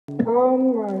I'm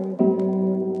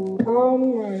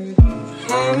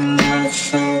not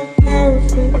so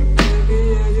perfect, baby,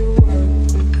 yeah, you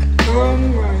are. I'm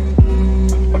right.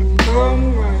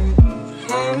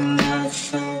 I'm not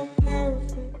so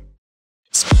perfect.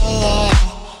 Spotlight,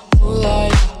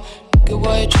 moonlight, nigga,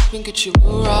 why you tripping? Get you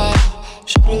right.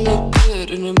 Should've look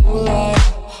good in the moonlight.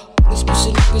 All this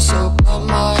pussy nigga so bad,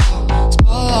 my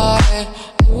spotlight,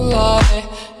 moonlight,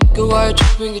 nigga, why you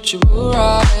tripping? Get you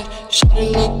right.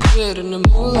 Should've look good in the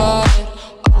moonlight.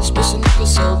 All this pussy nigga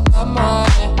so bad, my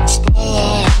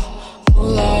spotlight,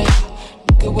 moonlight,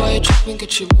 nigga, why you tripping?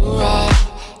 Get you right.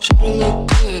 Should've look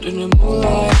good in the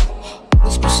moonlight. All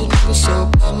this pussy nigga so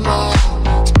bad, my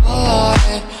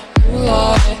spotlight,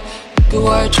 moonlight, nigga,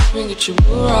 why you tripping? Get you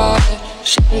right.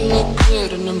 Should've look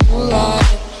good in the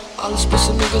moonlight. All this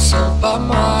pussy nigga so bad,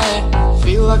 my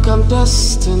feel like I'm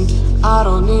destined. I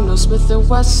don't need no Smith &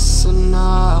 Wesson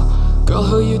now. Girl,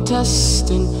 who you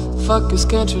testing? Fuck is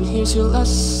Cantron, here's your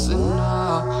lesson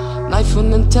now. Knife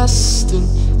and intestine,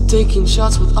 taking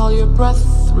shots with all your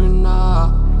brethren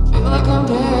now. Feel like I'm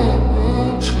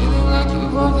dead, feeling like you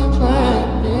fucking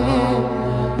planning.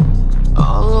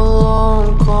 All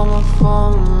alone, call my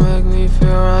phone, make me feel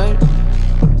right.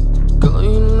 Girl,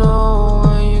 you know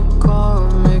when you call,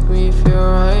 make me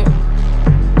feel right.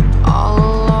 All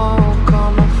alone,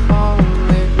 call my phone,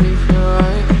 make me feel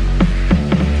right.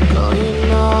 Girl, you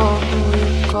know when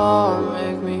you call,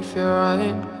 make me feel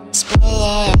right.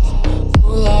 Spotlight,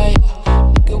 moonlight,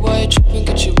 nigga, why you tripping?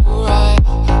 Get you right.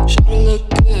 Should've look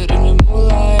good in the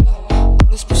moonlight. All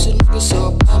this pussy nigga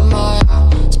so bad, my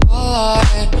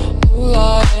spotlight,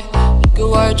 moonlight, nigga,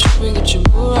 why you tripping? Get you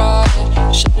right.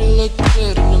 Should've look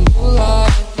good in the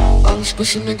moonlight. All this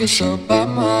pussy nigga so bad,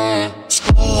 my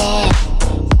spotlight,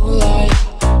 moonlight,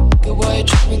 nigga, why you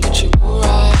tripping? Get you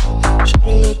right.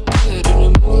 Should've look good in the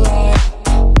moonlight.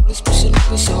 All this pussy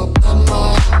nigga so bad,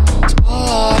 my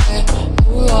spotlight,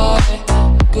 moonlight,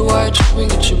 nigga, why you tripping?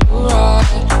 Get you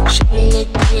right. Should've look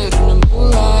good in the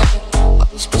moonlight. All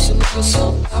this pussy nigga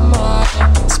so bad, my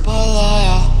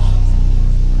spotlight,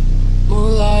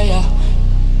 moonlight,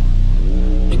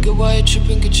 nigga, why you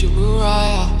tripping? Get you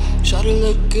right. Shawty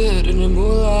look good in the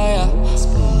moonlight.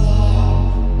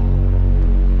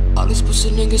 All these pussy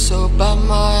niggas so bad,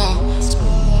 my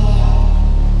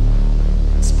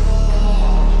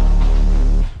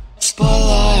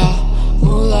spotlight,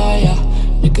 moonlight,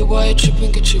 nigga, why you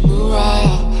tripping? Get you right.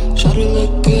 Shawty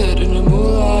look good in the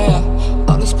moonlight.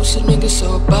 All these pussy niggas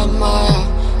so bad, my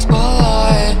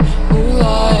spotlight,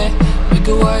 moonlight,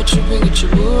 nigga, why you tripping? Get you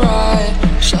right.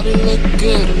 Shawty look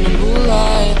good in the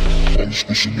moonlight. All these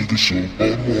pussy niggas so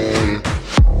bad, my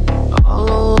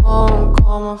all alone,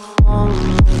 call my phone,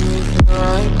 make me feel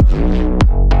right.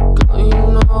 Girl, you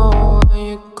know when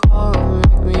you call,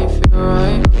 make me feel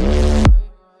right.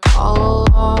 All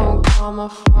alone, call my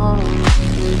phone, make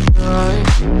me feel right.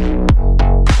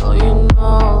 Girl, you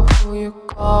know who you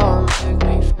call, make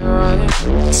me feel right.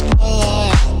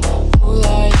 Spotlight,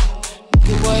 moonlight,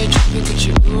 nigga, why you tripping? Get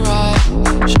you right.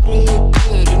 Should've look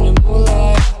good in the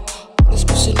moonlight. All this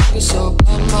pussy nigga so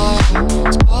bad, my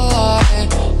spotlight,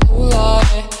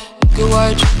 moonlight, nigga, why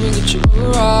you tripping? Get you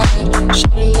right.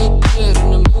 Should've look good in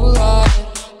the moonlight.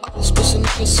 All this pussy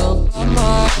nigga so bad,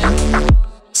 my